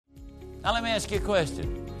Now let me ask you a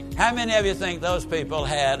question. How many of you think those people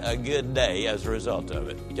had a good day as a result of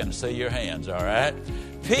it? Can I see your hands, all right?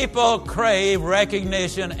 People crave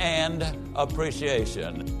recognition and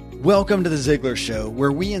appreciation. Welcome to The Ziglar Show,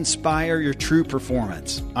 where we inspire your true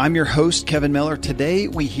performance. I'm your host, Kevin Miller. Today,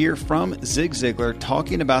 we hear from Zig Ziglar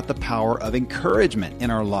talking about the power of encouragement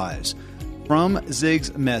in our lives. From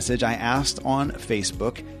Zig's message, I asked on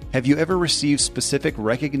Facebook, have you ever received specific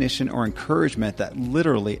recognition or encouragement that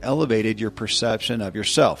literally elevated your perception of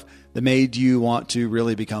yourself, that made you want to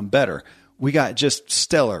really become better? We got just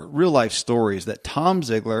stellar real-life stories that Tom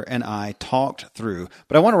Ziglar and I talked through.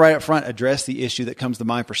 But I want to right up front address the issue that comes to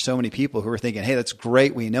mind for so many people who are thinking, hey, that's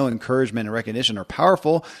great. We know encouragement and recognition are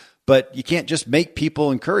powerful, but you can't just make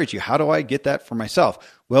people encourage you. How do I get that for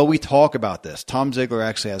myself? Well, we talk about this. Tom Ziglar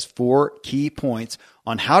actually has 4 key points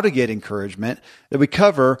on how to get encouragement that we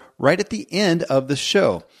cover right at the end of the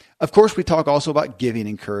show. Of course, we talk also about giving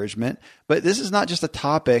encouragement, but this is not just a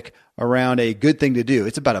topic around a good thing to do.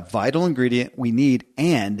 It's about a vital ingredient we need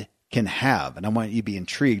and can have. And I want you to be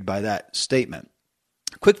intrigued by that statement.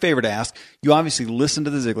 Quick favor to ask, you obviously listen to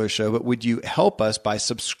The Ziglar Show, but would you help us by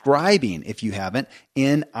subscribing, if you haven't,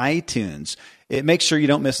 in iTunes? It makes sure you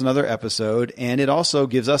don't miss another episode, and it also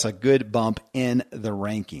gives us a good bump in the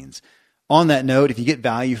rankings. On that note, if you get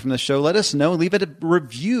value from the show, let us know. Leave it a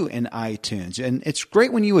review in iTunes. And it's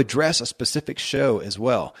great when you address a specific show as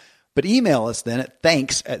well. But email us then at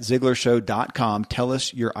thanks@ziglarshow.com. Tell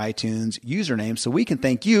us your iTunes username so we can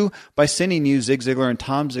thank you by sending you Zig Ziglar and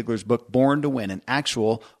Tom Ziglar's book, Born to Win, an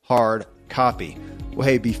actual hard copy. Well,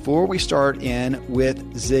 hey, before we start in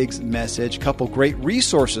with Zig's message, a couple great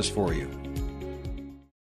resources for you.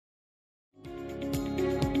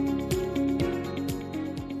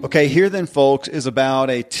 Okay, here then, folks, is about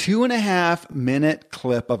a 2.5-minute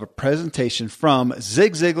clip of a presentation from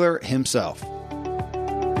Zig Ziglar himself.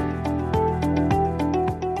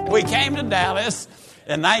 We came to Dallas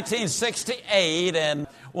in 1968, and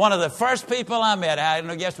one of the first people I met, I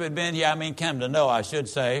guess we'd been here, come to know, I should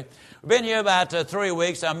say. We've been here about 3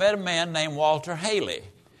 weeks. I met a man named Walter Haley.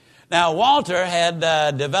 Now, Walter had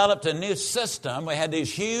developed a new system. We had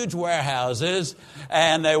these huge warehouses,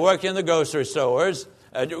 and they worked in the grocery stores,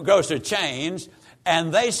 grocery chains,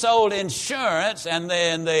 and they sold insurance, and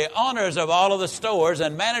then the owners of all of the stores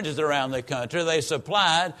and managers around the country they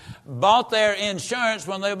supplied bought their insurance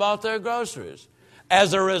when they bought their groceries.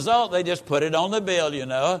 As a result, they just put it on the bill,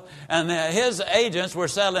 and his agents were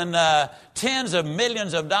selling tens of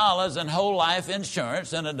millions of dollars in whole life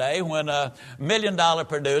insurance in a day when a $1 million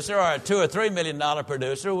producer or a $2 or $3 million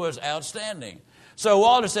producer was outstanding. So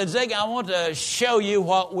Walter said, Zig, I want to show you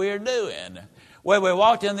what we're doing. Well, we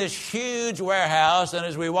walked in this huge warehouse, and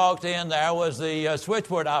as we walked in, there was the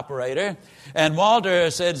switchboard operator. And Walter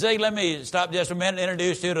said, Zig, let me stop just a minute and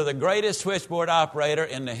introduce you to the greatest switchboard operator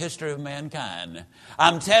in the history of mankind.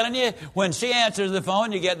 I'm telling you, when she answers the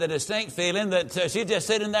phone, you get the distinct feeling that she's just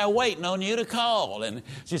sitting there waiting on you to call. And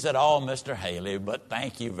she said, oh, Mr. Haley, but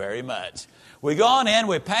thank you very much. We go on in,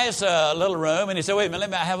 we pass a little room, and he said, wait a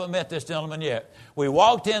minute, I haven't met this gentleman yet. We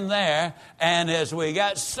walked in there, and as we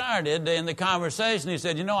got started in the conversation, he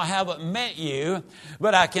said, I haven't met you,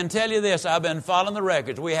 but I can tell you this, I've been following the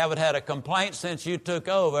records. We haven't had a complaint since you took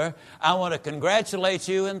over. I want to congratulate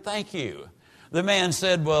you and thank you. The man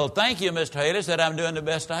said, well, thank you, Mr. Haley. Said, I'm doing the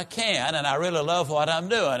best I can, and I really love what I'm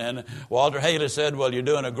doing. And Walter Haley said, well, you're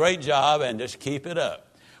doing a great job, and just keep it up.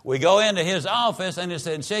 We go into his office, and he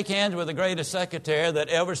said, shake hands with the greatest secretary that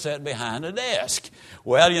ever sat behind a desk.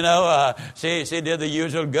 Well, she did the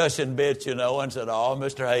usual gushing bit, and said, oh,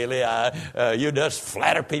 Mr. Haley, you just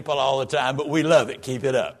flatter people all the time, but we love it. Keep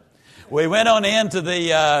it up. We went on into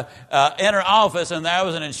the inner office, and there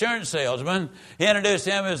was an insurance salesman. He introduced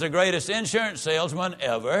him as the greatest insurance salesman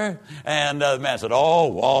ever. And the man said, oh,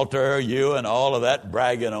 Walter, you and all of that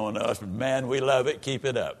bragging on us. Man, we love it. Keep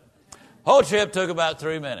it up. Whole trip took about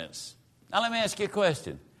 3 minutes. Now, let me ask you a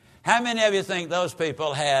question. How many of you think those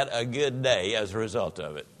people had a good day as a result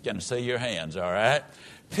of it? Can I see your hands, all right?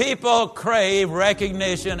 People crave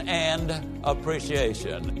recognition and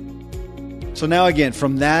appreciation. So now again,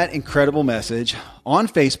 from that incredible message, on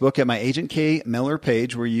Facebook at my Agent K Miller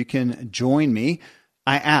page where you can join me,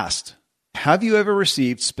 I asked, have you ever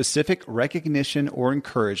received specific recognition or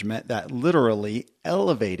encouragement that literally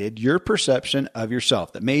elevated your perception of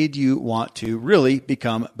yourself, that made you want to really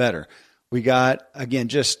become better? We got, again,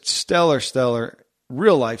 just stellar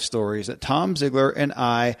real-life stories that Tom Ziglar and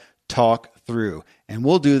I talk through. And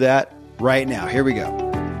we'll do that right now. Here we go.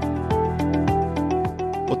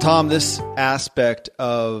 Well, Tom, this aspect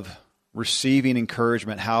of receiving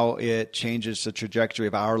encouragement, how it changes the trajectory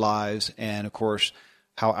of our lives and, of course,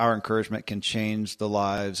 how our encouragement can change the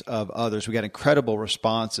lives of others. We got incredible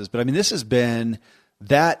responses. But I mean, this has been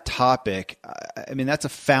that topic. I mean, that's a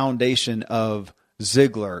foundation of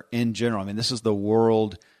Ziglar in general. I mean, this is the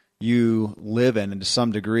world you live in. And to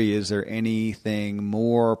some degree, is there anything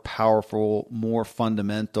more powerful, more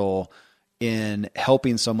fundamental in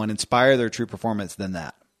helping someone inspire their true performance than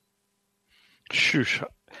that? Shush.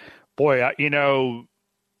 Boy,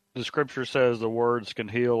 the scripture says the words can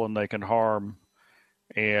heal and they can harm.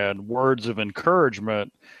 And words of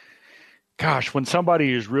encouragement, gosh, when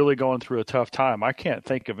somebody is really going through a tough time, I can't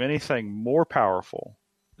think of anything more powerful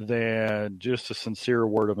than just a sincere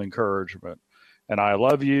word of encouragement. And I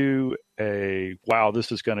love you. Wow,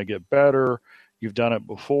 this is going to get better. You've done it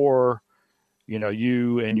before.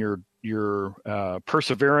 You and your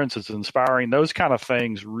perseverance is inspiring. Those kind of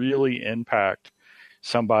things really impact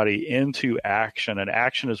somebody into action, and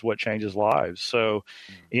action is what changes lives. So,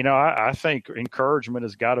 I think encouragement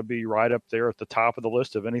has got to be right up there at the top of the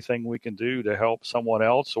list of anything we can do to help someone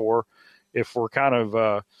else. Or if we're kind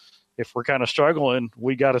of struggling,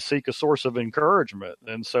 we got to seek a source of encouragement.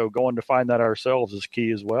 And so going to find that ourselves is key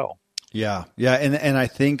as well. Yeah. Yeah. And I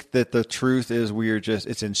think that the truth is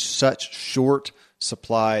it's in such short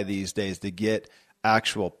supply these days to get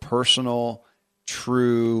actual personal,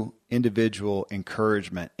 true individual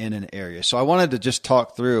encouragement in an area. So I wanted to just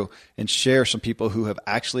talk through and share some people who have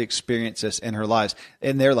actually experienced this in their lives.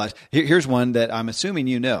 Here's one that I'm assuming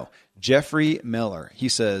Jeffrey Miller. He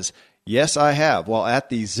says, "Yes, I have. While at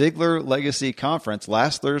the Ziglar Legacy Conference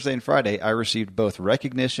last Thursday and Friday, I received both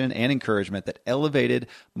recognition and encouragement that elevated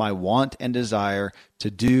my want and desire to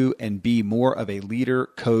do and be more of a leader,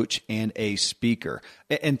 coach, and a speaker."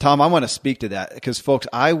 And Tom, I want to speak to that because, folks,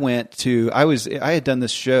 I had done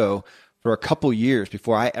this show for a couple years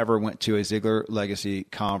before I ever went to a Ziglar Legacy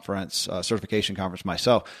Conference, certification conference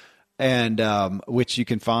myself. And which you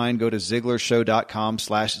can find, go to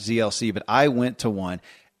ziglarshow.com/ZLC. But I went to one.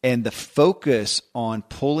 And the focus on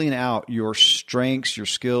pulling out your strengths, your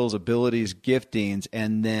skills, abilities, giftings,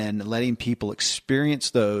 and then letting people experience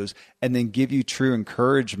those and then give you true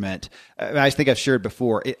encouragement. I think I've shared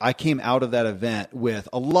before, I came out of that event with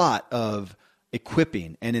a lot of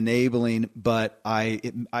equipping and enabling, but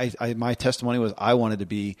my testimony was I wanted to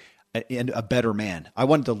be a better man. I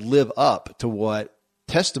wanted to live up to what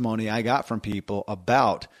testimony I got from people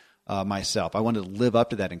about myself. I wanted to live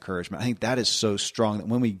up to that encouragement. I think that is so strong that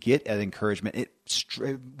when we get that encouragement,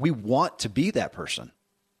 we want to be that person.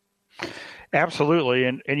 Absolutely.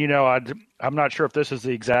 And I'm not sure if this is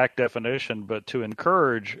the exact definition, but to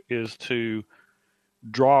encourage is to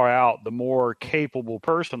draw out the more capable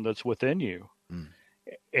person that's within you. Mm.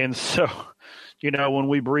 And so, when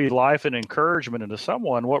we breathe life and encouragement into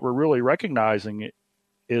someone, what we're really recognizing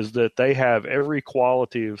is that they have every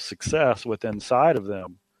quality of success within inside of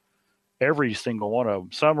them. Every single one of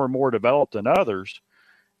them. Some are more developed than others,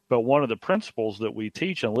 but one of the principles that we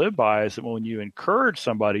teach and live by is that when you encourage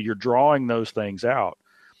somebody, you're drawing those things out.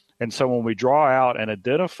 And so when we draw out and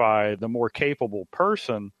identify the more capable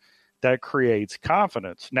person, that creates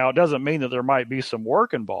confidence. Now, it doesn't mean that there might be some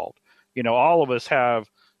work involved. All of us have,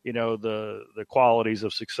 the qualities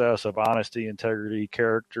of success of honesty, integrity,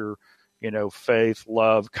 character, faith,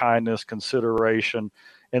 love, kindness, consideration,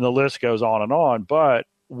 and the list goes on. But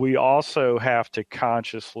we also have to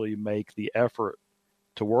consciously make the effort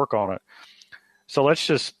to work on it. So let's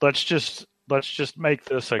just make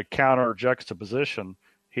this a counter juxtaposition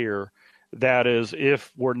here. That is,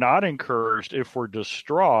 if we're not encouraged, if we're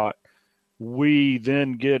distraught, we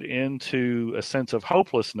then get into a sense of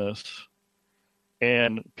hopelessness,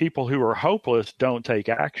 and people who are hopeless don't take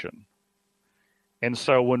action. And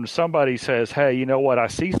so when somebody says, "Hey, you know what? I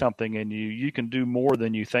see something in you. You can do more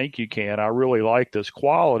than you think you can. I really like this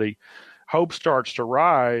quality." Hope starts to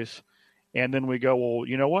rise. And then we go, "Well,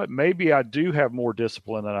 you know what? Maybe I do have more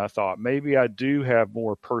discipline than I thought. Maybe I do have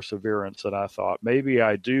more perseverance than I thought. Maybe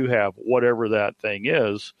I do have whatever that thing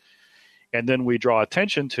is." And then we draw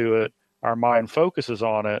attention to it. Our mind focuses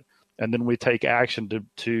on it. And then we take action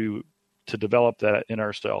to develop that in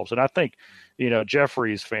ourselves. And I think,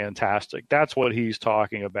 Jeffrey's fantastic. That's what he's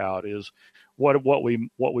talking about is what we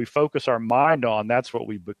focus our mind on. That's what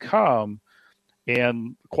we become.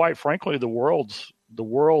 And quite frankly, the world's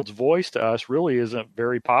voice to us really isn't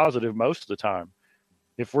very positive most of the time.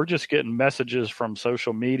 If we're just getting messages from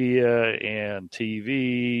social media and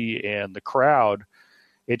TV and the crowd,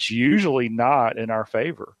 it's usually not in our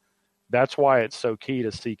favor. That's why it's so key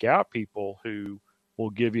to seek out people who will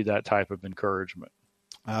give you that type of encouragement.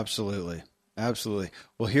 Absolutely. Absolutely.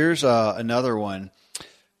 Well, here's another one.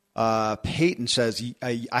 Peyton says,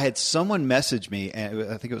 I had someone message me, and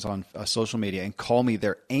I think it was on social media, and call me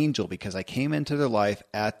their angel because I came into their life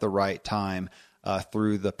at the right time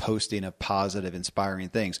through the posting of positive, inspiring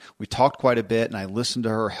things. We talked quite a bit, and I listened to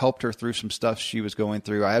her, helped her through some stuff she was going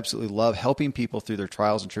through. I absolutely love helping people through their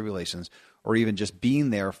trials and tribulations, or even just being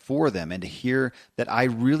there for them. And to hear that I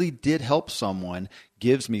really did help someone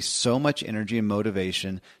gives me so much energy and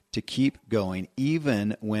motivation to keep going,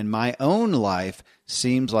 even when my own life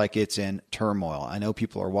seems like it's in turmoil. I know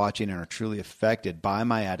people are watching and are truly affected by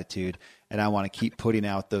my attitude, and I want to keep putting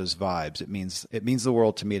out those vibes. It means the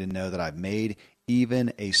world to me to know that I've made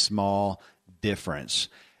even a small difference.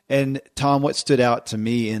 And Tom, what stood out to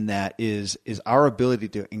me in that is our ability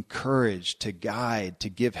to encourage, to guide, to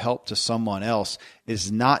give help to someone else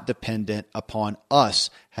is not dependent upon us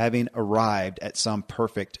having arrived at some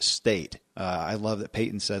perfect state. I love that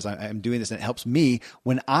Peyton says, I'm doing this and it helps me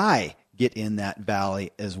when I get in that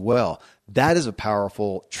valley as well. That is a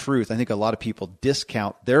powerful truth. I think a lot of people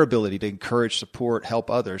discount their ability to encourage, support, help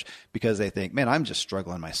others because they think, man, I'm just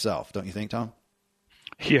struggling myself. Don't you think, Tom?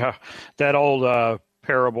 Yeah, that old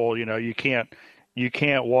parable, you can't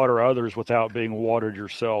water others without being watered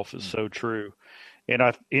yourself is so true.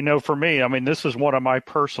 And for me, this is one of my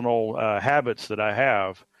personal habits that I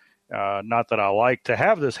have. Not that I like to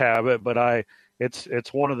have this habit, but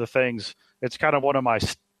it's one of the things. It's kind of one of my,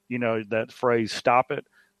 that phrase, stop it.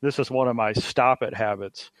 This is one of my stop it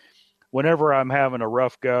habits. Whenever I'm having a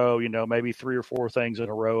rough go, maybe 3 or 4 things in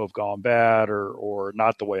a row have gone bad or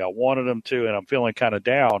not the way I wanted them to, and I'm feeling kind of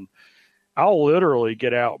down, I'll literally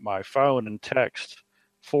get out my phone and text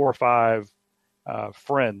 4 or 5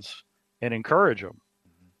 friends and encourage them,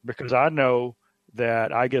 because I know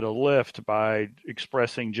that I get a lift by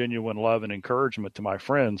expressing genuine love and encouragement to my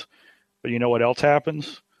friends. But you know what else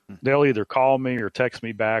happens? They'll either call me or text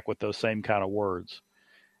me back with those same kind of words.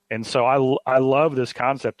 And so I love this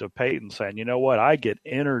concept of Peyton saying, you know what, I get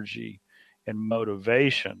energy and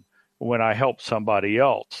motivation when I help somebody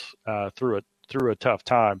else through a tough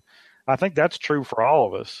time. I think that's true for all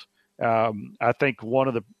of us. I think one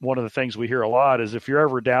of the things we hear a lot is if you're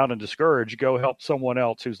ever down and discouraged, go help someone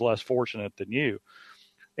else who's less fortunate than you.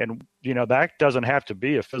 And, that doesn't have to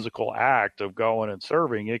be a physical act of going and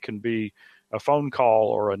serving. It can be a phone call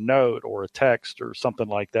or a note or a text or something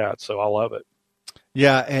like that. So I love it.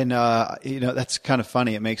 Yeah. And, that's kind of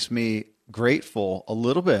funny. It makes me grateful a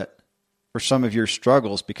little bit for some of your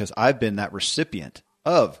struggles because I've been that recipient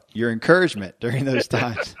of your encouragement during those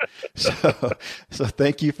times. So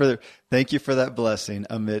thank you for that blessing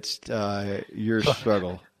amidst your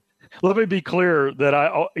struggle. Let me be clear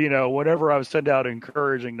that whenever I send out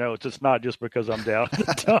encouraging notes, it's not just because I'm down in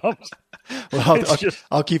the dumps. Well,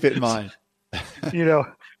 I'll keep it in mind.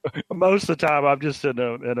 Most of the time I'm just in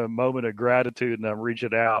a moment of gratitude and I'm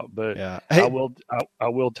reaching out, but yeah. Hey, I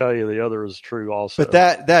will tell you the other is true also. But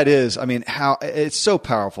that is, how it's so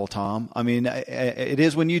powerful, Tom. It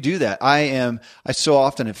is when you do that. I so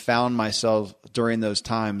often have found myself during those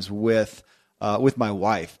times with my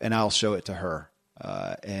wife, and I'll show it to her.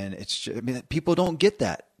 And it's just, people don't get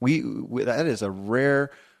that. We that is a rare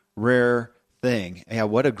thing. Yeah,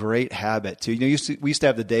 what a great habit too. We used to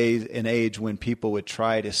have the days and age when people would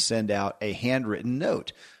try to send out a handwritten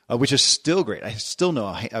note, which is still great. I still know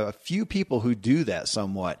a few people who do that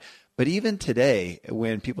somewhat. But even today,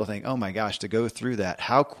 when people think, "Oh my gosh," to go through that,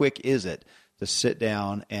 how quick is it to sit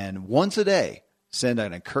down and once a day send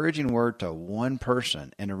an encouraging word to one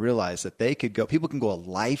person and to realize that people can go a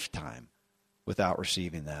lifetime without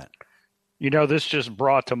receiving that. This just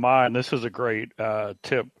brought to mind, this is a great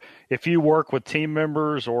tip. If you work with team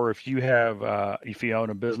members or if you own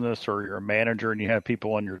a business or you're a manager and you have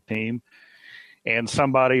people on your team and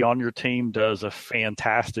somebody on your team does a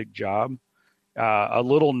fantastic job, a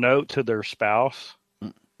little note to their spouse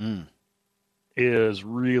is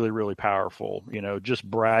really, really powerful. Just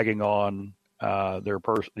bragging on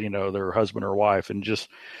their husband or wife, and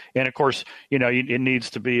of course, it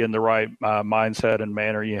needs to be in the right mindset and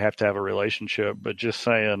manner. You have to have a relationship, but just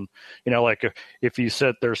saying, like if you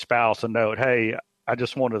sent their spouse a note, hey, I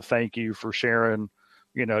just want to thank you for sharing,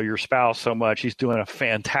 your spouse so much. He's doing a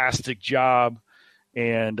fantastic job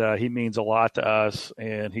and he means a lot to us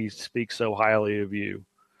and he speaks so highly of you.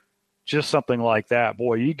 Just something like that.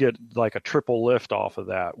 Boy, you get like a triple lift off of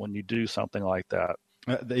that when you do something like that.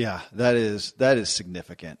 Yeah, that is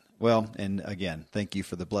significant. Well, and again, thank you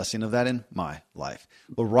for the blessing of that in my life.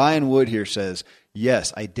 Well, Ryan Wood here says,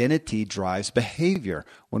 yes, identity drives behavior.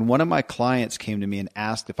 When one of my clients came to me and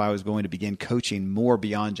asked if I was going to begin coaching more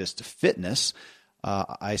beyond just fitness,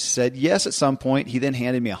 I said yes at some point. He then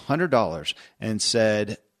handed me $100 and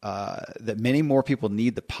said, that many more people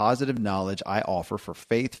need the positive knowledge I offer for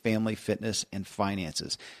faith, family, fitness, and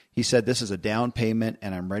finances. He said, this is a down payment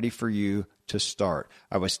and I'm ready for you to start.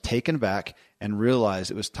 I was taken back and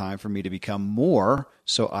realized it was time for me to become more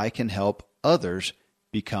so I can help others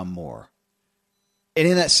become more. And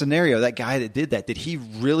in that scenario, that guy that did that, did he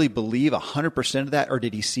really believe 100% of that, or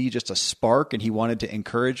did he see just a spark and he wanted to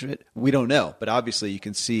encourage it? We don't know, but obviously you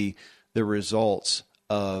can see the results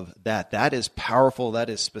of that. That is powerful. That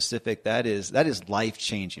is specific. That is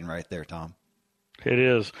life-changing right there, Tom. It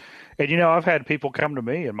is. And, I've had people come to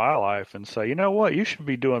me in my life and say, you know what, you should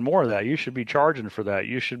be doing more of that. You should be charging for that.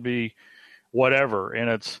 You should be whatever. And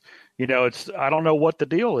it's I don't know what the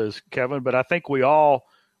deal is, Kevin, but I think we all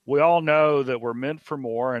know that we're meant for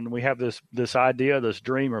more, and we have this idea, this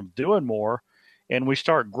dream of doing more, and we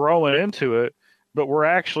start growing into it, but we're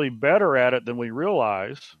actually better at it than we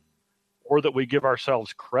realize or that we give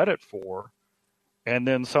ourselves credit for. And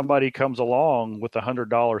then somebody comes along with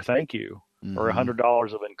 $100 thank you or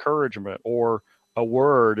 $100 of encouragement or a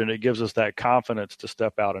word, and it gives us that confidence to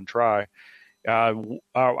step out and try.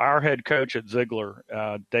 Our head coach at Ziglar,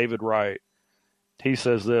 David Wright, he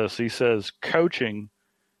says this. He says, coaching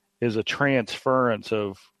is a transference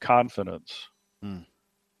of confidence.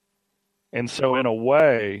 And so in a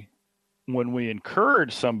way, when we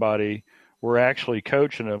encourage somebody, we're actually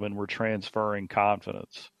coaching them and we're transferring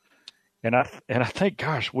confidence. And I think,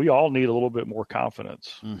 gosh, we all need a little bit more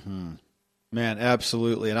confidence. Man,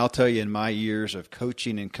 absolutely. And I'll tell you, in my years of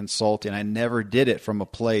coaching and consulting, I never did it from a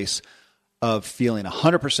place of feeling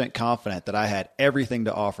 100% confident that I had everything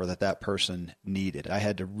to offer that person needed. I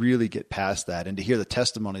had to really get past that and to hear the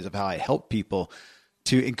testimonies of how I helped people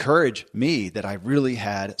to encourage me that I really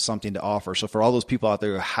had something to offer. So for all those people out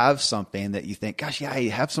there who have something that you think, gosh, yeah, I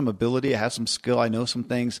have some ability, I have some skill, I know some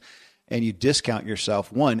things, and you discount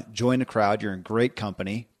yourself, one, join the crowd. You're in great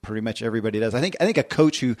company. Pretty much everybody does. I think a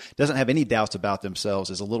coach who doesn't have any doubts about themselves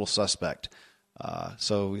is a little suspect.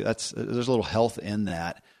 So there's a little health in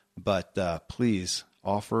that. But please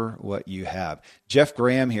offer what you have. Jeff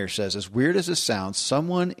Graham here says, as weird as this sounds,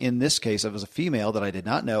 someone, in this case, it was a female that I did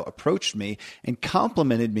not know, approached me and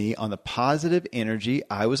complimented me on the positive energy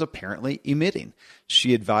I was apparently emitting.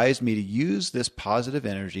 She advised me to use this positive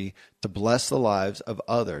energy to bless the lives of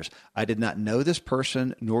others. I did not know this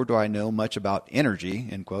person, nor do I know much about energy,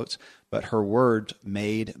 in quotes, but her words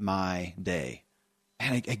made my day.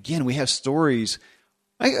 And again, we have stories.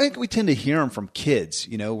 I think we tend to hear them from kids,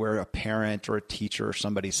 where a parent or a teacher or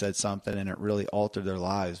somebody said something and it really altered their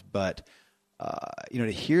lives. But,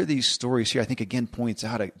 to hear these stories here, I think, again, points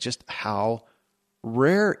out just how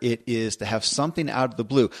rare it is to have something out of the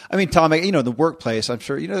blue. I mean, Tom, in the workplace, I'm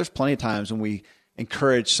sure, there's plenty of times when we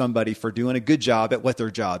encourage somebody for doing a good job at what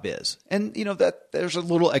their job is. And, that there's a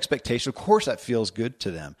little expectation. Of course, that feels good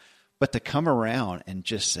to them. But to come around and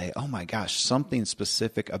just say, oh my gosh, something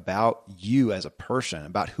specific about you as a person,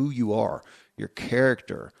 about who you are, your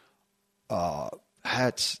character, again,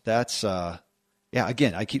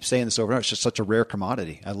 I keep saying this over and over. It's just such a rare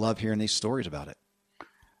commodity. I love hearing these stories about it.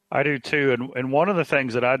 I do too. And one of the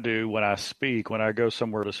things that I do when I go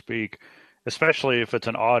somewhere to speak, especially if it's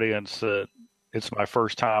an audience that it's my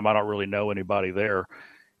first time, I don't really know anybody there.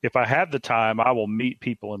 If I have the time, I will meet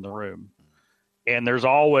people in the room. And there's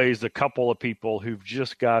always a couple of people who've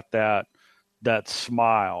just got that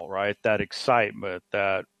smile, right? That excitement,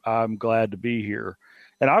 that I'm glad to be here.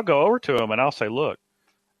 And I'll go over to them and I'll say, look,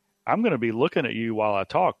 I'm going to be looking at you while I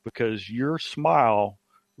talk because your smile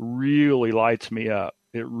really lights me up.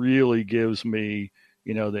 It really gives me,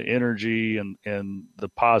 the energy and the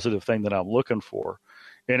positive thing that I'm looking for.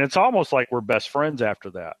 And it's almost like we're best friends after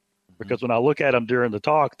that, because when I look at them during the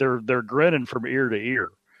talk, they're grinning from ear to ear.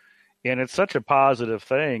 And it's such a positive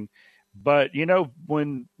thing. But,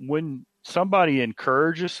 when somebody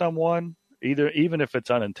encourages someone, even if it's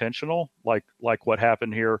unintentional, like what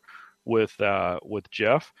happened here with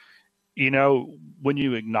Jeff, when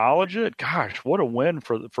you acknowledge it, gosh, what a win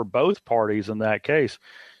for both parties in that case.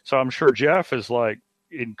 So I'm sure Jeff is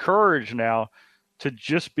encouraged now to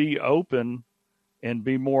just be open and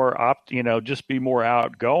be more just be more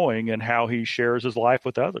outgoing in how he shares his life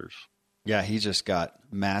with others. Yeah, he just got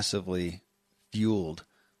massively fueled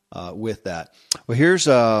with that. Well, here's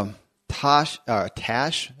Tash, or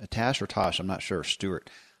Tosh, I'm not sure,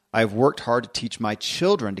 Stuart. I've worked hard to teach my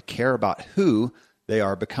children to care about who they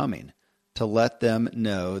are becoming, to let them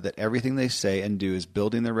know that everything they say and do is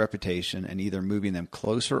building their reputation and either moving them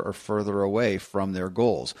closer or further away from their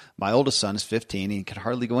goals. My oldest son is 15 and he can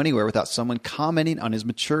hardly go anywhere without someone commenting on his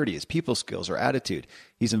maturity, his people skills, or attitude.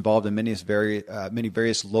 He's involved in many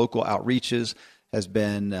various local outreaches, has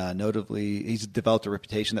been notably, he's developed a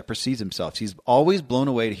reputation that precedes himself. He's always blown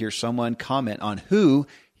away to hear someone comment on who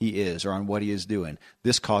he is or on what he is doing.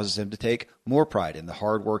 This causes him to take more pride in the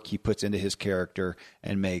hard work he puts into his character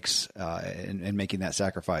and makes in making that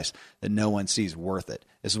sacrifice that no one sees worth it.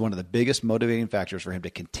 This is one of the biggest motivating factors for him to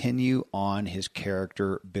continue on his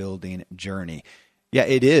character building journey. Yeah,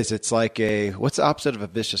 it is. It's like what's the opposite of a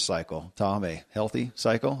vicious cycle, Tom? A healthy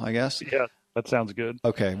cycle, I guess? Yeah, that sounds good.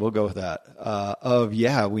 Okay, we'll go with that.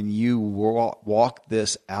 When you walk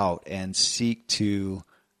this out and seek to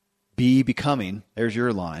be becoming, there's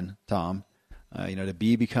your line, Tom, to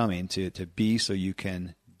be becoming, to be so you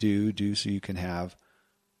can do so you can have,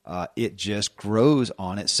 it just grows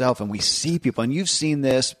on itself. And we see people, and you've seen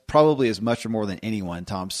this probably as much or more than anyone,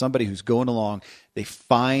 Tom, somebody who's going along, they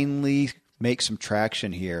finally make some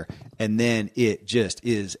traction here, and then it just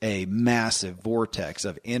is a massive vortex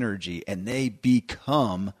of energy, and they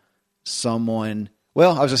become someone,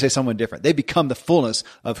 well, I was going to say someone different. They become the fullness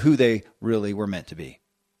of who they really were meant to be.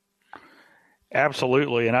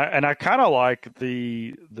 Absolutely. And I kind of like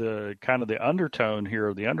the kind of the undertone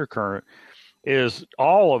here, the undercurrent is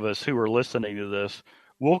all of us who are listening to this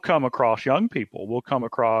will come across young people. We'll come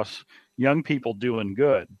across young people doing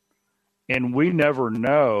good. And we never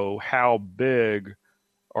know how big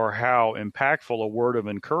or how impactful a word of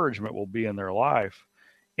encouragement will be in their life.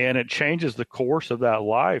 And it changes the course of that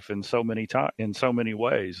life in so many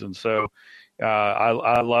ways. And so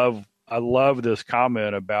I love this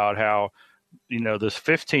comment about how, this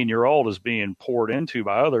 15-year-old is being poured into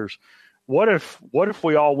by others. What if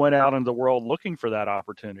we all went out in the world looking for that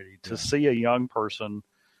opportunity to see a young person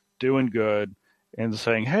doing good and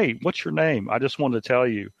saying, "Hey, what's your name? I just wanted to tell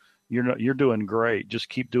you, you're doing great. Just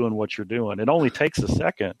keep doing what you're doing." It only takes a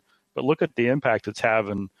second, but look at the impact it's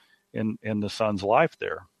having in the son's life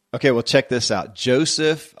there. Okay, well, check this out.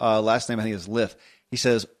 Joseph, last name I think is Liff. He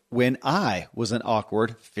says, when I was an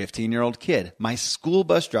awkward 15-year-old kid, my school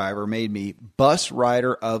bus driver made me bus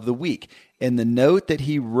rider of the week. In the note that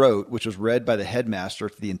he wrote, which was read by the headmaster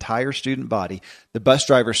to the entire student body, the bus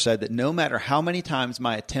driver said that no matter how many times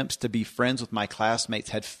my attempts to be friends with my classmates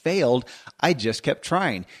had failed, I just kept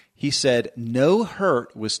trying. He said no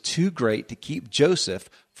hurt was too great to keep Joseph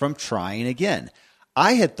from trying again.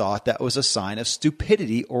 I had thought that was a sign of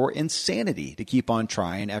stupidity or insanity to keep on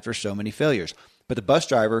trying after so many failures. But the bus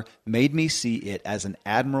driver made me see it as an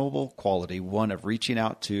admirable quality, one of reaching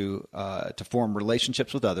out to form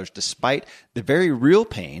relationships with others despite the very real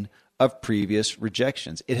pain of previous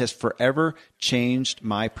rejections. It has forever changed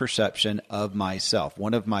my perception of myself.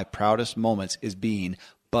 One of my proudest moments is being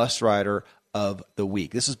bus rider of the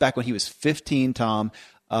week. This is back when he was 15, Tom.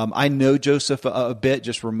 I know Joseph a bit,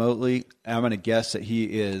 just remotely. I'm going to guess that he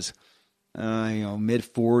is mid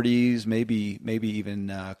 40s, maybe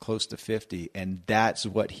even close to 50. And that's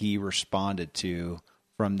what he responded to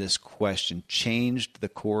from this question, changed the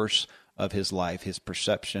course of his life, his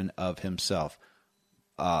perception of himself.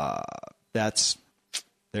 There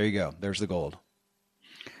you go. There's the gold.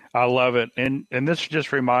 I love it. And this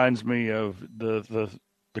just reminds me of the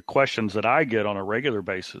questions that I get on a regular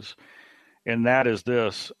basis. And that is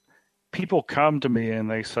this: people come to me and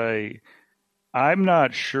they say, I'm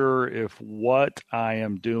not sure if what I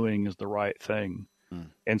am doing is the right thing.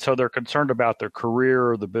 And so they're concerned about their career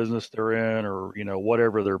or the business they're in or,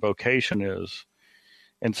 whatever their vocation is.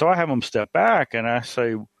 And so I have them step back and I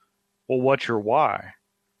say, well, what's your why?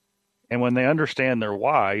 And when they understand their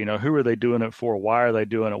why, who are they doing it for? Why are they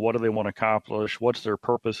doing it? What do they want to accomplish? What's their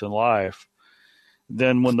purpose in life?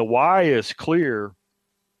 Then when the why is clear,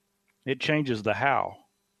 it changes the how.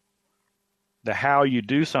 The how you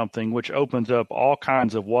do something, which opens up all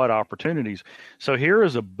kinds of what opportunities. So here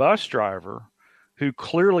is a bus driver who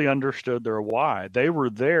clearly understood their why. They were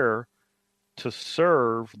there to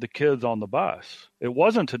serve the kids on the bus. It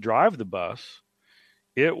wasn't to drive the bus.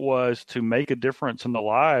 It was to make a difference in the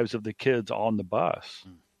lives of the kids on the bus.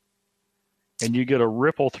 And you get a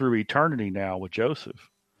ripple through eternity now with Joseph.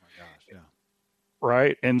 Oh my gosh, yeah.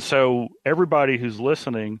 Right? And so everybody who's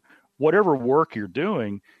listening, whatever work you're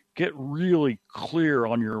doing, get really clear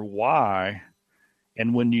on your why.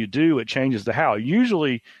 And when you do, it changes the how.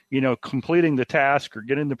 Usually, completing the task or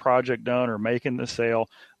getting the project done or making the sale,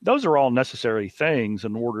 those are all necessary things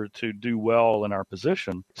in order to do well in our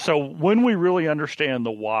position. So when we really understand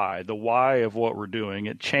the why of what we're doing,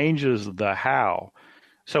 it changes the how.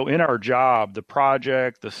 So in our job, the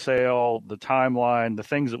project, the sale, the timeline, the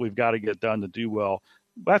things that we've got to get done to do well,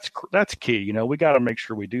 that's key. We got to make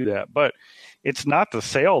sure we do that. But it's not the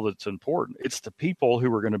sale that's important. It's the people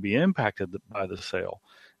who are going to be impacted by the sale.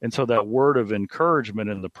 And so that word of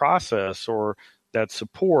encouragement in the process or that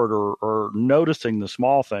support or noticing the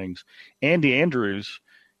small things. Andy Andrews,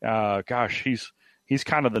 he's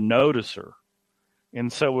kind of the noticer.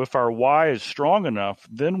 And so if our why is strong enough,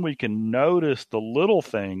 then we can notice the little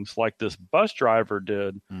things like this bus driver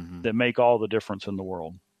did that make all the difference in the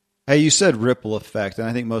world. Hey, you said ripple effect, and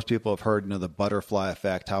I think most people have heard, the butterfly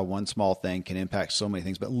effect, how one small thing can impact so many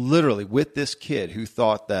things. But literally with this kid who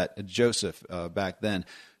thought that, Joseph back then,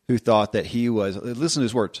 who thought that he was, listen to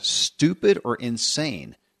his words, stupid or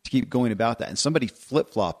insane to keep going about that. And somebody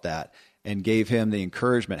flip-flopped that and gave him the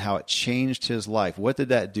encouragement, how it changed his life. What did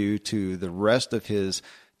that do to the rest of his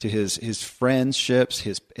friendships,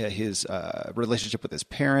 his relationship with his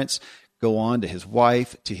parents, go on to his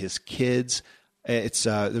wife, to his kids? It's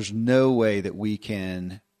there's no way that we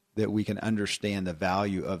can understand the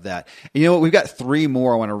value of that. And you know what? We've got 3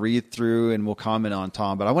 more I want to read through, and we'll comment on,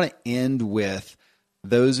 Tom. But I want to end with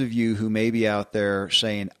those of you who may be out there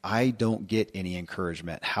saying, I don't get any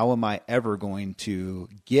encouragement. How am I ever going to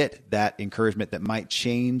get that encouragement that might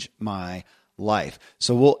change my life?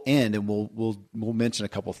 So we'll end, and we'll mention a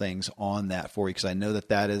couple things on that for you, because I know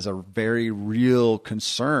that is a very real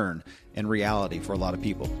concern and reality for a lot of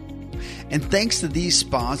people. And thanks to these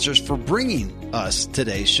sponsors for bringing us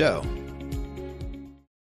today's show.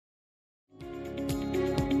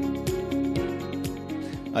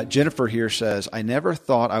 Jennifer here says, I never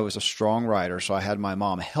thought I was a strong writer, so I had my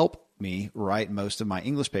mom help me write most of my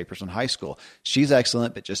English papers in high school. She's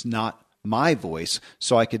excellent, but just not my voice,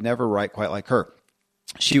 so I could never write quite like her.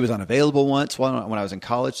 She was unavailable once when I was in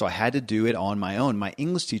college, so I had to do it on my own. My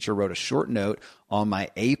English teacher wrote a short note on my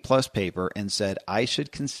A+ paper and said I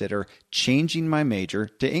should consider changing my major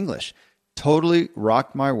to English. Totally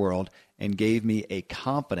rocked my world and gave me a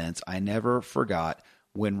confidence I never forgot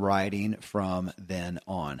when writing from then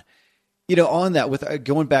on. On that, with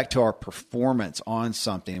going back to our performance on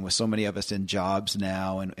something, with so many of us in jobs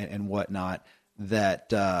now and whatnot,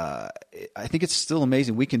 that I think it's still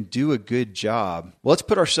amazing. We can do a good job. Well, let's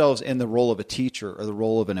put ourselves in the role of a teacher or the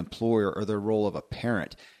role of an employer or the role of a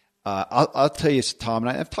parent. I'll tell you, Tom,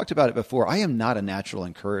 and I've talked about it before, I am not a natural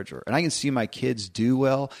encourager. And I can see my kids do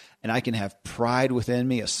well, and I can have pride within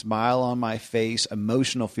me, a smile on my face,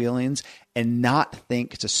 emotional feelings, and not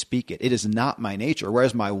think to speak it. It is not my nature.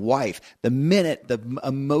 Whereas my wife, the minute the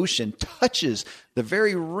emotion touches the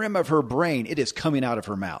very rim of her brain, it is coming out of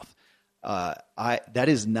her mouth. That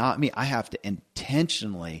is not me. I have to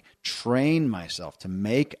intentionally train myself to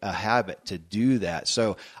make a habit to do that.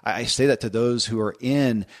 So I say that to those who are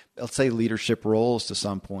in, let's say, leadership roles to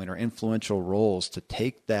some point, or influential roles, to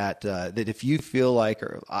take that, that if you feel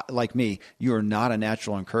like me, you are not a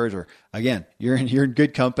natural encourager. Again, you're in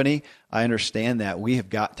good company. I understand that. We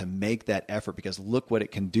have got to make that effort, because look what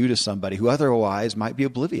it can do to somebody who otherwise might be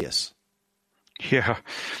oblivious. Yeah.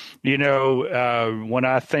 When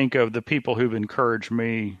I think of the people who've encouraged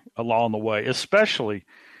me along the way, especially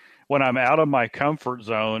when I'm out of my comfort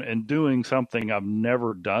zone and doing something I've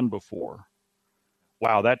never done before,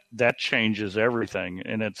 wow, that changes everything.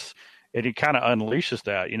 And it kind of unleashes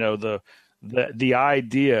that, the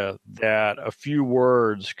idea that a few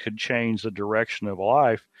words could change the direction of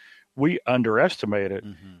life, we underestimate it.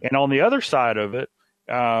 Mm-hmm. And on the other side of it,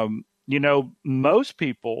 most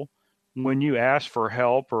people, when you ask for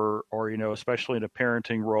help or especially in a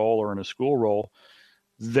parenting role or in a school role,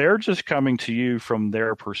 they're just coming to you from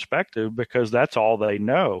their perspective because that's all they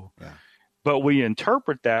know. Yeah. But we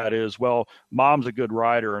interpret that as, well, mom's a good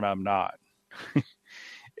writer and I'm not.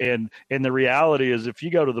 and the reality is, if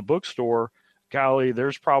you go to the bookstore, golly,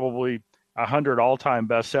 there's probably 100 all-time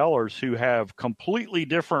bestsellers who have completely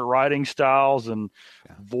different writing styles and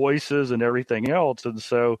voices and everything else. And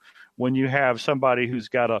so when you have somebody who's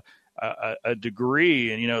got a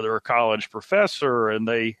degree and, they're a college professor and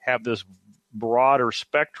they have this broader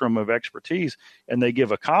spectrum of expertise and they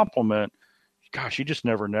give a compliment, gosh, you just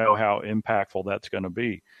never know how impactful that's going to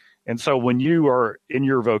be. And so when you are in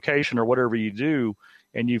your vocation or whatever you do,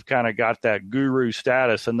 and you've kind of got that guru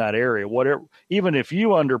status in that area, whatever, even if you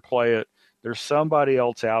underplay it, there's somebody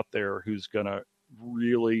else out there who's going to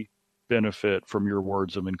really benefit from your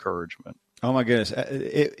words of encouragement. Oh my goodness.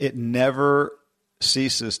 It never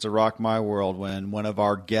ceases to rock my world when one of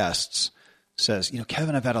our guests says,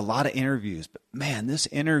 Kevin, I've had a lot of interviews, but man, this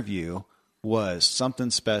interview was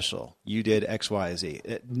something special. You did X, Y, Z.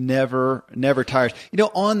 It never tires.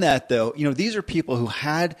 On that though, these are people who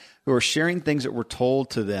are sharing things that were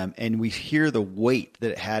told to them, and we hear the weight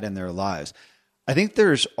that it had in their lives. I think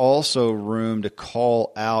there's also room to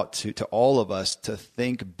call out to all of us to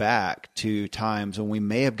think back to times when we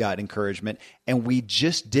may have got encouragement and we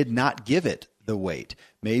just did not give it the weight.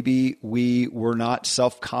 Maybe we were not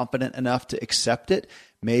self-confident enough to accept it.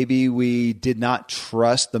 Maybe we did not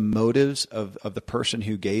trust the motives of the person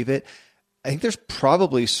who gave it. I think there's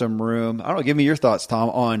probably some room. I don't know. Give me your thoughts, Tom,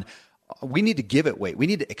 on we need to give it weight. We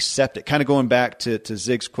need to accept it. Kind of going back to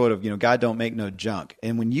Zig's quote of, God don't make no junk.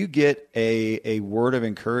 And when you get a word of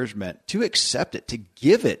encouragement, to accept it, to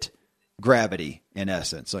give it gravity in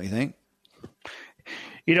essence, don't you think?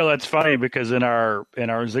 That's funny because in our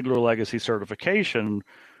Ziglar Legacy certification,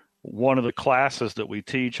 one of the classes that we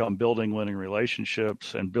teach on building winning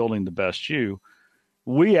relationships and building the best you,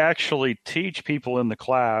 we actually teach people in the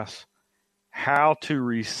class how to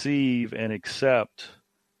receive and accept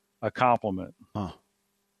a compliment. Huh.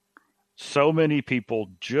 So many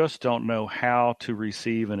people just don't know how to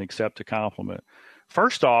receive and accept a compliment.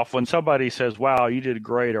 First off, when somebody says, wow, you did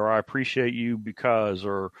great, or I appreciate you because,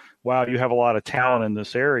 or wow, you have a lot of talent in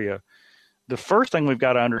this area, the first thing we've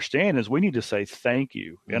got to understand is we need to say thank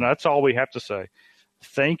you. And that's all we have to say.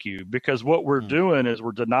 Thank you. Because what we're doing is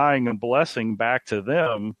we're denying a blessing back to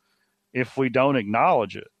them if we don't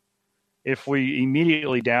acknowledge it. If we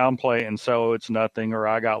immediately downplay and say, oh, it's nothing, or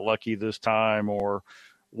I got lucky this time, or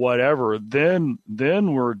whatever, then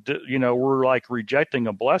we're like rejecting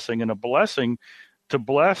a blessing, and a blessing to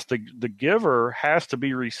bless the giver has to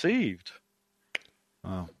be received.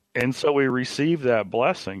 Wow. And so we receive that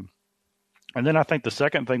blessing. And then I think the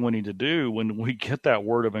second thing we need to do when we get that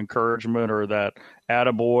word of encouragement or that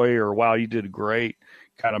attaboy or wow, you did great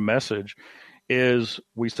kind of message is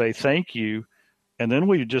we say thank you. And then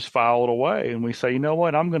we just file it away and we say, you know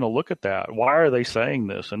what, I'm going to look at that. Why are they saying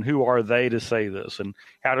this? And who are they to say this? And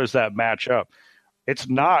how does that match up? It's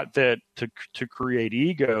not that to create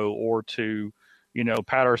ego or to,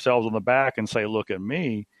 pat ourselves on the back and say, look at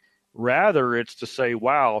me. Rather, it's to say,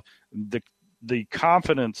 wow, the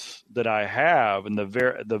confidence that I have and the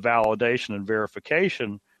validation and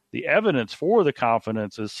verification, the evidence for the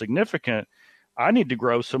confidence is significant. I need to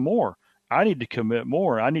grow some more. I need to commit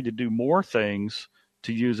more. I need to do more things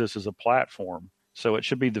to use this as a platform. So it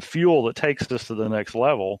should be the fuel that takes us to the next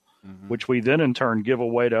level, which we then in turn give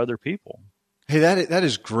away to other people. Hey, that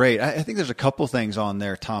is great. I think there's a couple things on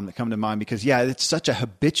there, Tom, that come to mind because, it's such a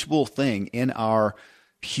habitual thing in our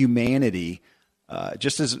humanity.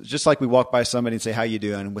 Just like we walk by somebody and say, how you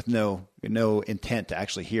doing, with no intent to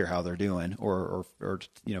actually hear how they're doing or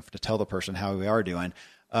to tell the person how we are doing,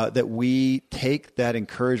 that we take that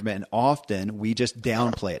encouragement and often we just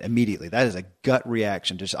downplay it immediately. That is a gut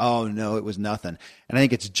reaction. Just, oh no, it was nothing. And I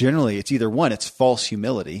think it's either one, it's false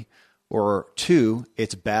humility, or two,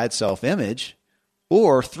 it's bad self-image,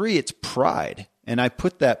 or three, it's pride. And I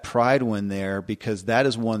put that pride one there because that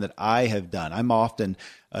is one that I have done. I'm often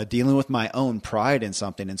dealing with my own pride in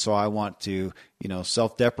something. And so I want to,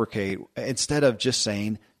 self-deprecate instead of just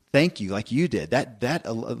saying thank you like you did. That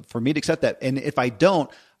for me to accept that. And if I don't,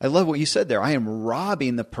 I love what you said there. I am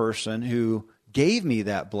robbing the person who gave me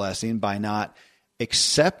that blessing by not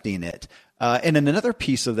accepting it. And then another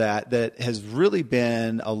piece of that has really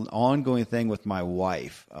been an ongoing thing with my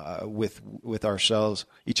wife, with ourselves,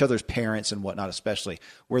 each other's parents and whatnot, especially,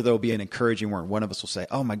 where there'll be an encouraging word. One of us will say,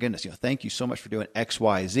 oh my goodness, thank you so much for doing X,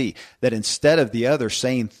 Y, Z. That instead of the other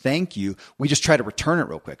saying thank you, we just try to return it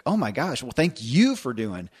real quick. Oh my gosh, well, thank you for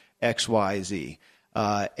doing X, Y, Z.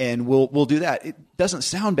 And we'll do that. It doesn't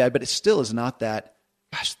sound bad, but it still is not that,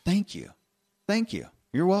 gosh, thank you. Thank you.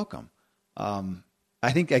 You're welcome.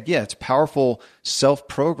 I think, again, it's powerful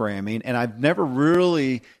self-programming, and I've never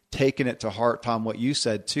really taken it to heart, Tom, what you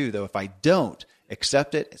said too, though. If I don't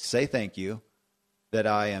accept it, say thank you, that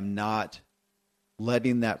I am not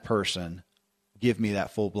letting that person give me that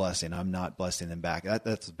full blessing. I'm not blessing them back.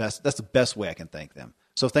 That's the best way I can thank them.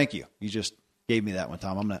 So thank you. You just gave me that one,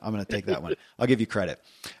 Tom. I'm gonna take that one. I'll give you credit.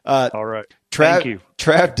 All right. Thank you.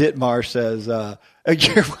 Trav Dittmar says,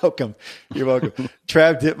 you're welcome. You're welcome.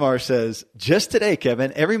 Trav Dittmar says, just today,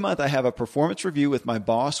 Kevin, every month I have a performance review with my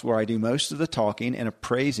boss where I do most of the talking and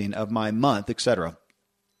appraising of my month, etc.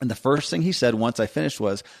 And the first thing he said once I finished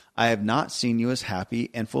was, I have not seen you as happy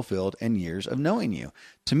and fulfilled in years of knowing you.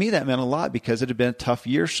 To me, that meant a lot because it had been a tough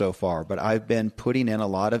year so far, but I've been putting in a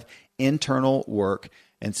lot of internal work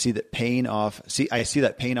and see that paying off. I see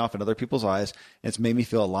that paying off in other people's eyes. And it's made me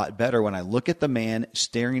feel a lot better when I look at the man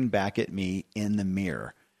staring back at me in the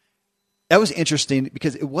mirror. That was interesting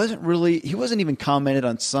because he wasn't even commented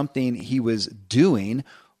on something he was doing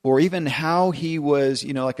or even how he was,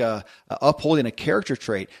 like upholding a character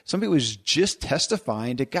trait. Somebody was just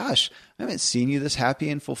testifying to, gosh, I haven't seen you this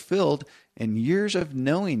happy and fulfilled in years of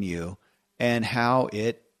knowing you, and how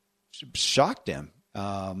it shocked him.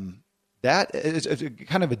 That is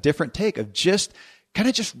kind of a different take of just kind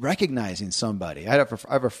of just recognizing somebody. I have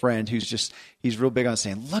a friend he's real big on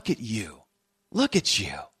saying, look at you,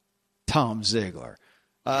 Tom Ziglar.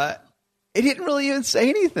 He didn't really even say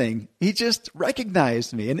anything. He just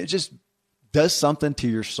recognized me, and it just does something to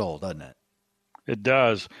your soul, doesn't it? It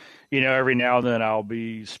does. Every now and then I'll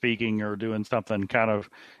be speaking or doing something kind of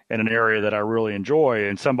in an area that I really enjoy,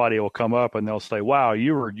 and somebody will come up and they'll say, wow,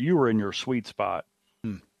 you were in your sweet spot.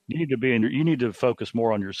 You need to focus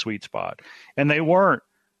more on your sweet spot. And they weren't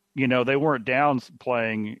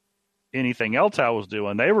downplaying anything else I was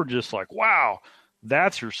doing. They were just like, wow,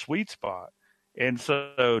 that's your sweet spot. And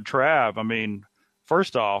so, Trav, I mean,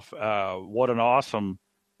 first off, what an awesome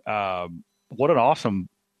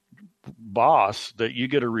boss that you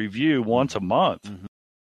get a review once a month. Mm-hmm.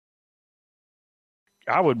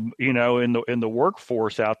 I would, in the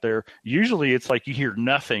workforce out there, usually it's like you hear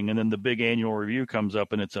nothing and then the big annual review comes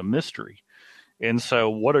up and it's a mystery. And so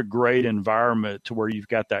what a great environment to where you've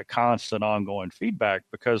got that constant ongoing feedback,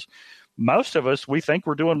 because most of us, we think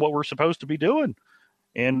we're doing what we're supposed to be doing.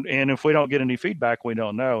 And if we don't get any feedback, we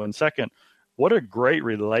don't know. And second, what a great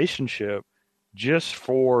relationship just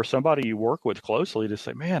for somebody you work with closely to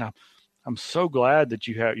say, man, I'm so glad that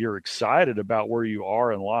you're excited about where you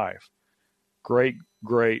are in life. Great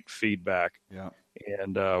feedback. Yeah.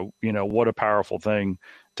 And, what a powerful thing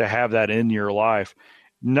to have that in your life.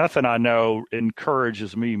 Nothing I know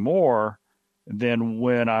encourages me more than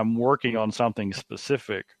when I'm working on something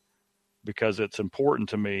specific because it's important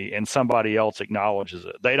to me and somebody else acknowledges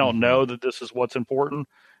it. They don't know that this is what's important,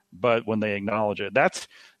 but when they acknowledge it, that's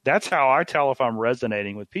how I tell if I'm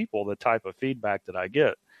resonating with people, the type of feedback that I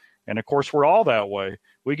get. And of course, we're all that way.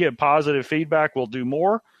 We get positive feedback, we'll do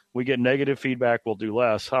more. We get negative feedback, we'll do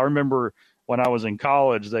less. I remember when I was in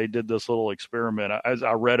college, they did this little experiment.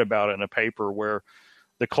 I read about it in a paper where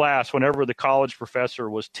the class, whenever the college professor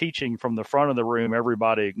was teaching from the front of the room,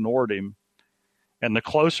 everybody ignored him. And the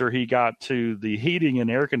closer he got to the heating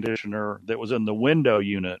and air conditioner that was in the window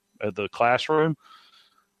unit of the classroom,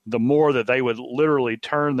 the more that they would literally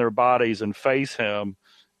turn their bodies and face him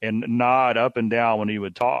and nod up and down when he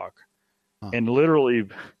would talk. And literally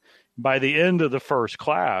by the end of the first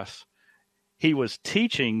class, he was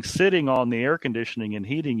teaching sitting on the air conditioning and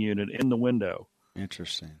heating unit in the window.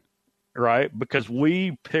 Interesting. Right? Because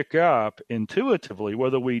we pick up intuitively,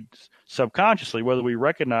 whether we subconsciously, whether we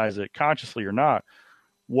recognize it consciously or not,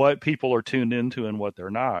 what people are tuned into and what they're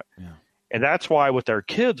not. Yeah. And that's why with our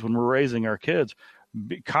kids, when we're raising our kids,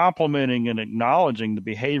 complimenting and acknowledging the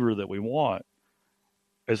behavior that we want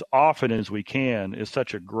as often as we can is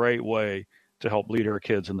such a great way to help lead our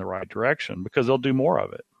kids in the right direction because they'll do more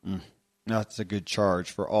of it. That's a good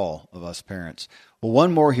charge for all of us parents. Well,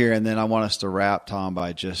 one more here, and then I want us to wrap, Tom,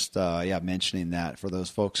 by just mentioning that for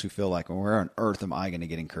those folks who feel like, well, where on earth am I going to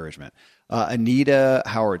get encouragement? Anita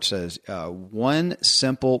Howard says, one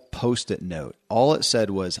simple Post-it note. All it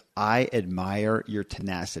said was, I admire your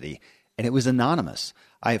tenacity. And it was anonymous.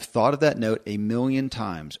 I have thought of that note a million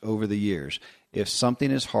times over the years. If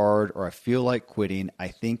something is hard or I feel like quitting, I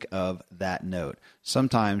think of that note.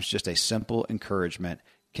 Sometimes just a simple encouragement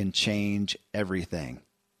can change everything.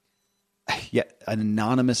 Yet an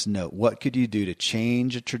anonymous note. What could you do to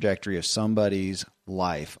change the trajectory of somebody's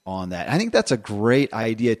life on that? I think that's a great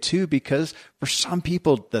idea too, because for some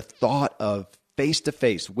people, the thought of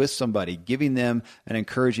face-to-face with somebody, giving them an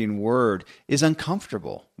encouraging word is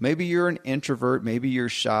uncomfortable. Maybe you're an introvert, maybe you're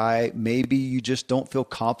shy, maybe you just don't feel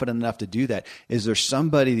confident enough to do that. Is there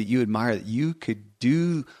somebody that you admire that you could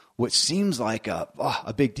do what seems like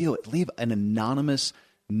a big deal? Leave an anonymous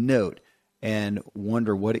note and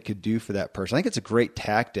wonder what it could do for that person. I think it's a great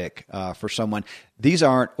tactic for someone. These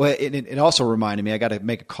aren't, well, it also reminded me, I got to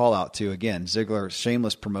make a call out to, again, Ziglar,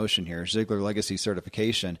 shameless promotion here, Ziglar Legacy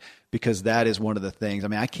Certification, because that is one of the things. I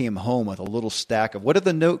mean, I came home with a little stack of, what are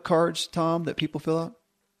the note cards, Tom, that people fill out?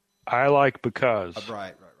 I like because.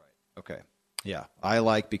 Right. Okay. Yeah. I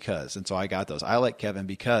like because. And so I got those. I like Kevin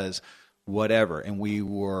because whatever. And we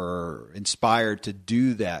were inspired to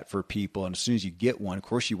do that for people. And as soon as you get one, of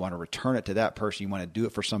course, you want to return it to that person. You want to do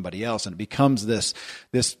it for somebody else. And it becomes this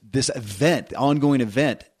event, ongoing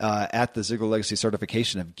event at the Ziglar Legacy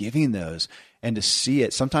Certification of giving those, and to see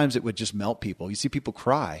it. Sometimes it would just melt people. You see people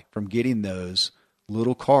cry from getting those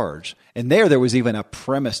little cards. And there was even a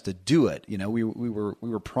premise to do it. You know, we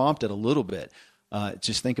were prompted a little bit.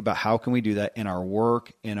 Just think about how can we do that in our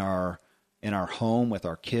work, in our home, with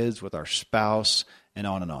our kids, with our spouse, and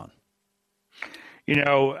on and on. You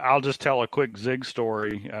know, I'll just tell a quick Zig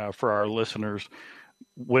story for our listeners.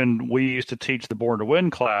 When we used to teach the Born to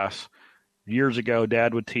Win class years ago,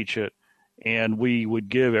 Dad would teach it, and we would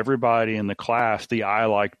give everybody in the class the I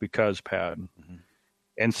like because pad. Mm-hmm.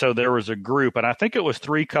 And so there was a group, and I think it was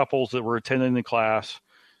 3 couples that were attending the class.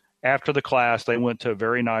 After the class, they went to a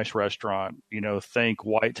very nice restaurant, think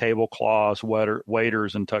white tablecloths,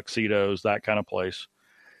 waiters in tuxedos, that kind of place.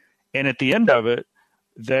 And at the end of it,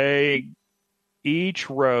 they each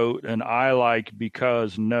wrote an "I like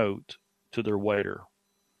because" note to their waiter.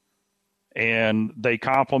 And they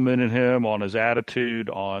complimented him on his attitude,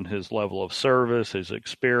 on his level of service, his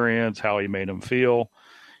experience, how he made them feel.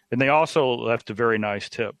 And they also left a very nice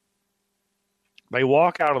tip. They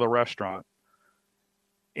walk out of the restaurant,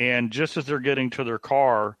 and just as they're getting to their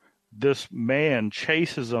car, this man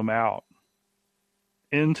chases them out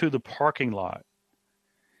into the parking lot.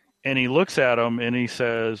 And he looks at them and he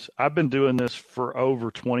says, "I've been doing this for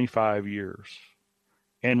over 25 years.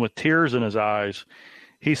 And with tears in his eyes,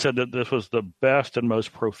 he said that this was the best and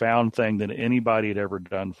most profound thing that anybody had ever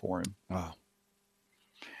done for him. Wow.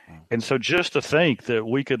 And so just to think that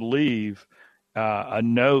we could leave a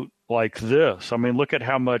note like this, I mean, look at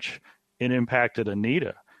how much it impacted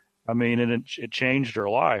Anita. I mean, and it changed her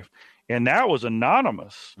life. And that was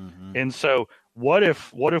anonymous. Mm-hmm. And so what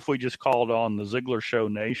if we just called on the Ziglar Show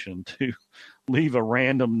Nation to leave a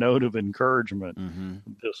random note of encouragement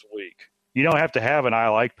this week? You don't have to have an "I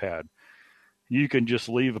like" pad. You can just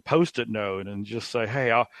leave a Post-it note and just say,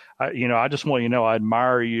 "Hey, I just want you to know I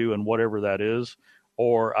admire you," and whatever that is.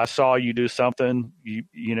 Or, "I saw you do something.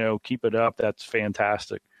 You keep it up. That's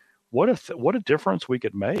fantastic." What a difference we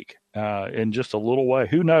could make in just a little way.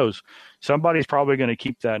 Who knows? Somebody's probably going to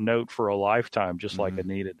keep that note for a lifetime, just like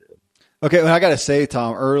Anita did. Okay, well, I got to say,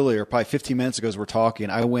 Tom, earlier, probably 15 minutes ago as we're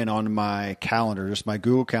talking, I went on my calendar, just my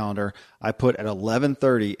Google Calendar. I put at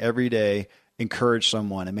 11:30 every day, encourage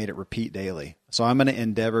someone, and made it repeat daily. So I'm going to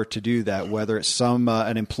endeavor to do that, whether it's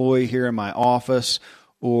an employee here in my office,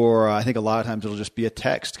 or I think a lot of times it'll just be a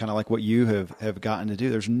text, kind of like what you have gotten to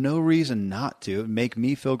do. There's no reason not to. It make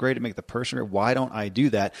me feel great. It make the person great. Why don't I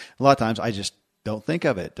do that? A lot of times I just don't think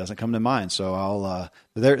of it. It doesn't come to mind. So I'll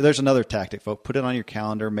there's another tactic, folks. Put it on your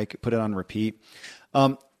calendar. Put it on repeat.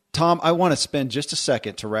 Tom, I want to spend just a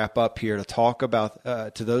second to wrap up here to talk about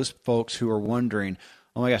to those folks who are wondering,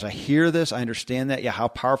 "Oh my gosh, I hear this. I understand that. Yeah, how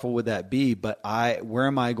powerful would that be? But where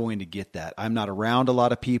am I going to get that? I'm not around a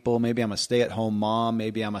lot of people. Maybe I'm a stay-at-home mom.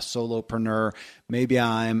 Maybe I'm a solopreneur. Maybe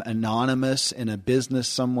I'm anonymous in a business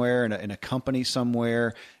somewhere, in a company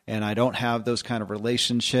somewhere, and I don't have those kind of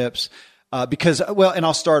relationships." And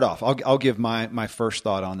I'll start off. I'll give my first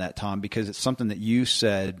thought on that, Tom, because it's something that you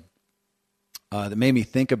said that made me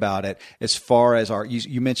think about it as far as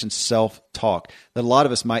you mentioned self-talk, that a lot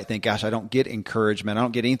of us might think, "Gosh, I don't get encouragement. I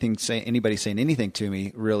don't get anybody saying anything to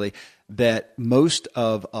me," really, that most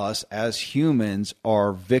of us as humans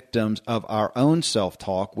are victims of our own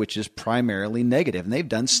self-talk, which is primarily negative. And they've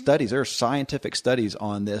done studies. There are scientific studies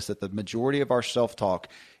on this, that the majority of our self-talk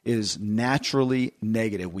is naturally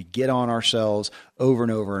negative. We get on ourselves over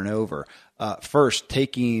and over and over. First,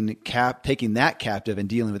 taking that captive and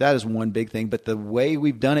dealing with that is one big thing. But the way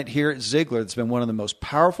we've done it here at Ziglar, it's been one of the most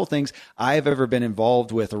powerful things I have ever been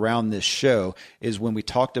involved with around this show, is when we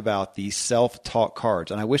talked about the self-talk cards.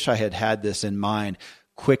 And I wish I had this in mind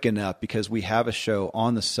quick enough, because we have a show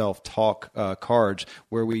on the self-talk cards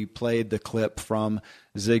where we played the clip from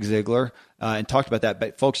Zig Ziglar and talked about that.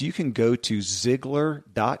 But folks, you can go to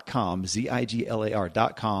Ziglar.com,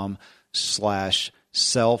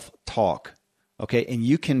 Ziglar.com/self-talk. Okay, and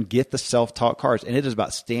you can get the self-talk cards, and it is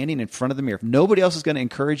about standing in front of the mirror. If nobody else is going to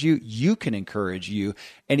encourage you, you can encourage you.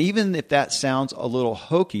 And even if that sounds a little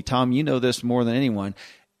hokey, Tom, you know this more than anyone,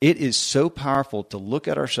 it is so powerful to look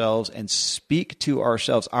at ourselves and speak to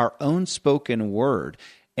ourselves, our own spoken word.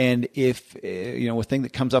 And if, a thing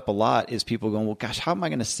that comes up a lot is people going, "Well, gosh, how am I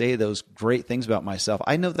going to say those great things about myself?"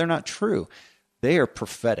 I know they're not true. They are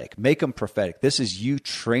prophetic. Make them prophetic. This is you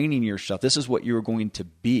training yourself. This is what you're going to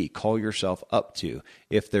be. Call yourself up to.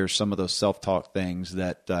 If there's some of those self-talk things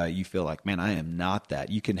that you feel like, "Man, I am not that,"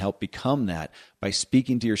 you can help become that by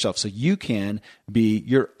speaking to yourself. So you can be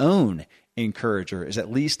your own encourager is at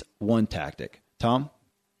least one tactic. Tom?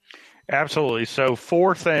 Absolutely. So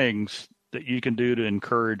 4 things that you can do to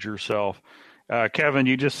encourage yourself. Kevin,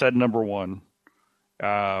 you just said number 1.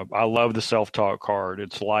 I love the self-talk card.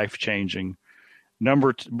 It's life-changing.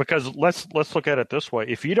 Number 2, because let's look at it this way.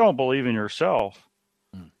 If you don't believe in yourself,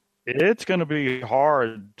 it's going to be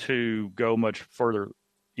hard to go much further,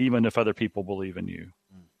 even if other people believe in you.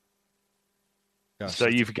 Gosh, so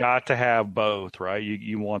you've got to have both, right?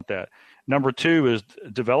 You want that. Number 2 is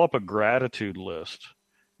develop a gratitude list.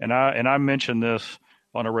 And I mention this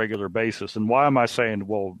on a regular basis. And why am I saying,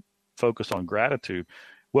 well, focus on gratitude?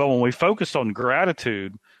 Well, when we focus on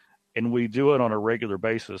gratitude and we do it on a regular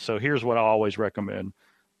basis, so here's what I always recommend.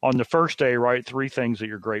 On the first day, write 3 things that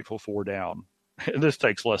you're grateful for down. This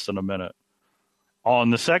takes less than a minute. On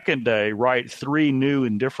the second day, write 3 new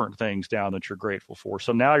and different things down that you're grateful for.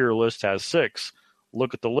 So now your list has 6.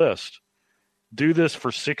 Look at the list. Do this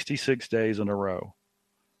for 66 days in a row.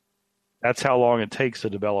 That's how long it takes to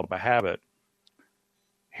develop a habit.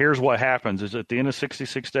 Here's what happens is at the end of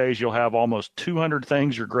 66 days, you'll have almost 200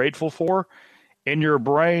 things you're grateful for, and your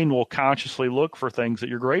brain will consciously look for things that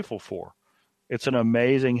you're grateful for. It's an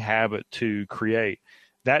amazing habit to create.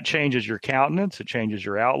 That changes your countenance, it changes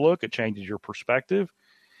your outlook, it changes your perspective,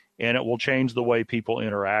 and it will change the way people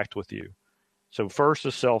interact with you. So first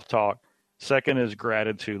is self-talk. Second is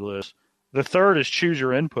gratitude list. The third is choose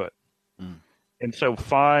your input. And so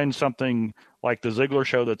find something like the Ziglar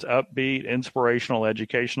Show that's upbeat, inspirational,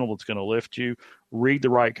 educational, that's going to lift you. Read the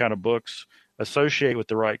right kind of books. Associate with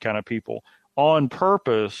the right kind of people. On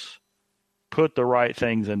purpose, put the right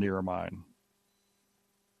things into your mind.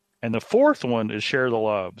 And the fourth one is share the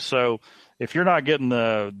love. So if you're not getting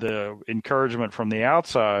the encouragement from the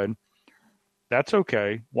outside, that's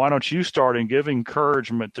okay. Why don't you start and give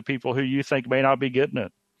encouragement to people who you think may not be getting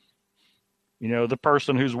it? You know, the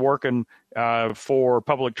person who's working for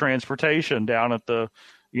public transportation down at the,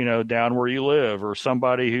 down where you live, or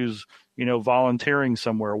somebody who's, volunteering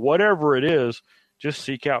somewhere, whatever it is, just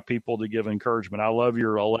seek out people to give encouragement. I love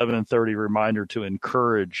your 11:30 reminder to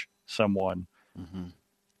encourage someone. Mm-hmm.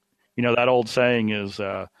 That old saying is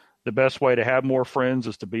the best way to have more friends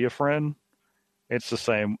is to be a friend. It's the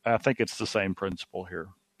same. I think it's the same principle here.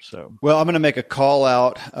 So, well, I'm going to make a call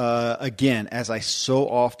out again, as I so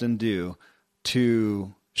often do,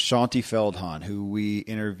 to Shaunti Feldhahn, who we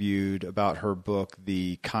interviewed about her book,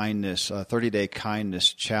 The 30-Day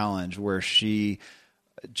Kindness Challenge, where she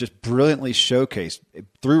just brilliantly showcased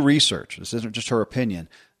through research, this isn't just her opinion,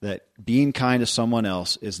 that being kind to someone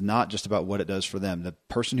else is not just about what it does for them. The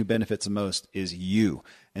person who benefits the most is you.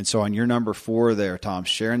 And so on your number 4 there, Tom,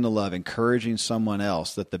 sharing the love, encouraging someone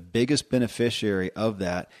else, that the biggest beneficiary of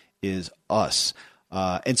that is us.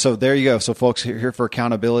 And so there you go. So folks, here for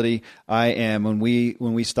accountability, I am, when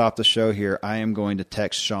we stop the show here, I am going to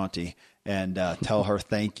text Shaunti and tell her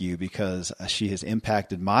thank you, because she has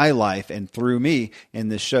impacted my life and through me in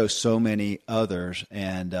this show so many others,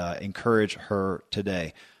 and encourage her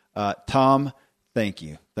today. Tom, thank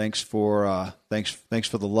you. Thanks for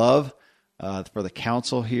the love, for the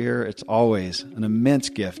counsel here. It's always an immense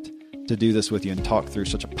gift to do this with you and talk through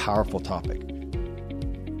such a powerful topic.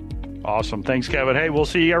 Awesome. Thanks, Kevin. Hey, we'll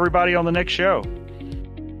see everybody on the next show.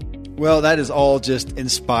 Well, that is all just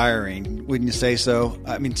inspiring, wouldn't you say so?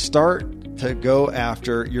 I mean, start to go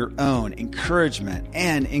after your own encouragement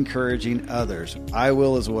and encouraging others. I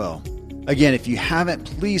will as well. Again, if you haven't,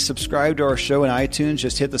 please subscribe to our show in iTunes.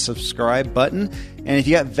 Just hit the subscribe button. And if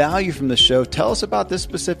you got value from the show, tell us about this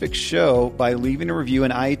specific show by leaving a review in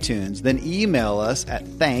iTunes. Then email us at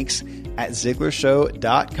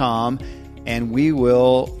thanks@ziglarshow.com, and we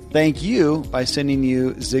will thank you by sending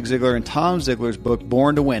you Zig Ziglar and Tom Ziglar's book,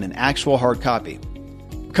 Born to Win, an actual hard copy.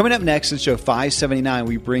 Coming up next in show 579,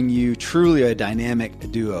 we bring you truly a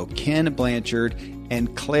dynamic duo, Ken Blanchard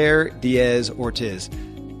and Claire Diaz-Ortiz.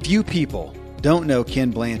 Few people don't know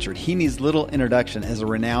Ken Blanchard. He needs little introduction as a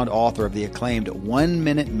renowned author of the acclaimed 1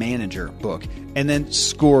 Minute Manager book, and then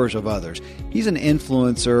scores of others. He's an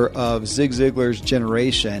influencer of Zig Ziglar's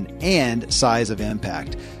generation and size of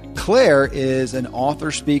impact. Claire is an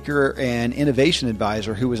author, speaker, and innovation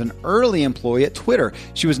advisor who was an early employee at Twitter.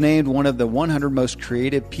 She was named one of the 100 most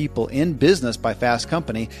creative people in business by Fast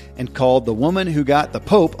Company and called the woman who got the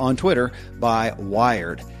Pope on Twitter by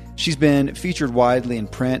Wired. She's been featured widely in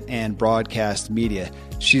print and broadcast media.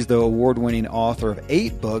 She's the award-winning author of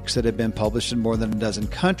 8 books that have been published in more than a dozen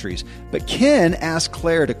countries. But Ken asked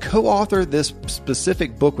Claire to co-author this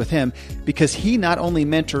specific book with him because he not only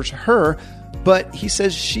mentors her, but he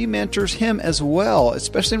says she mentors him as well,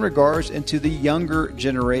 especially in regards into the younger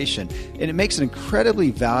generation. And it makes an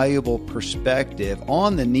incredibly valuable perspective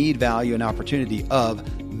on the need, value, and opportunity of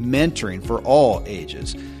mentoring for all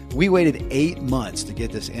ages. We waited 8 months to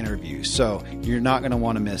get this interview, so you're not going to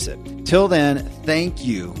want to miss it. Till then, thank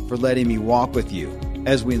you for letting me walk with you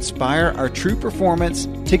as we inspire our true performance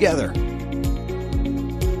together.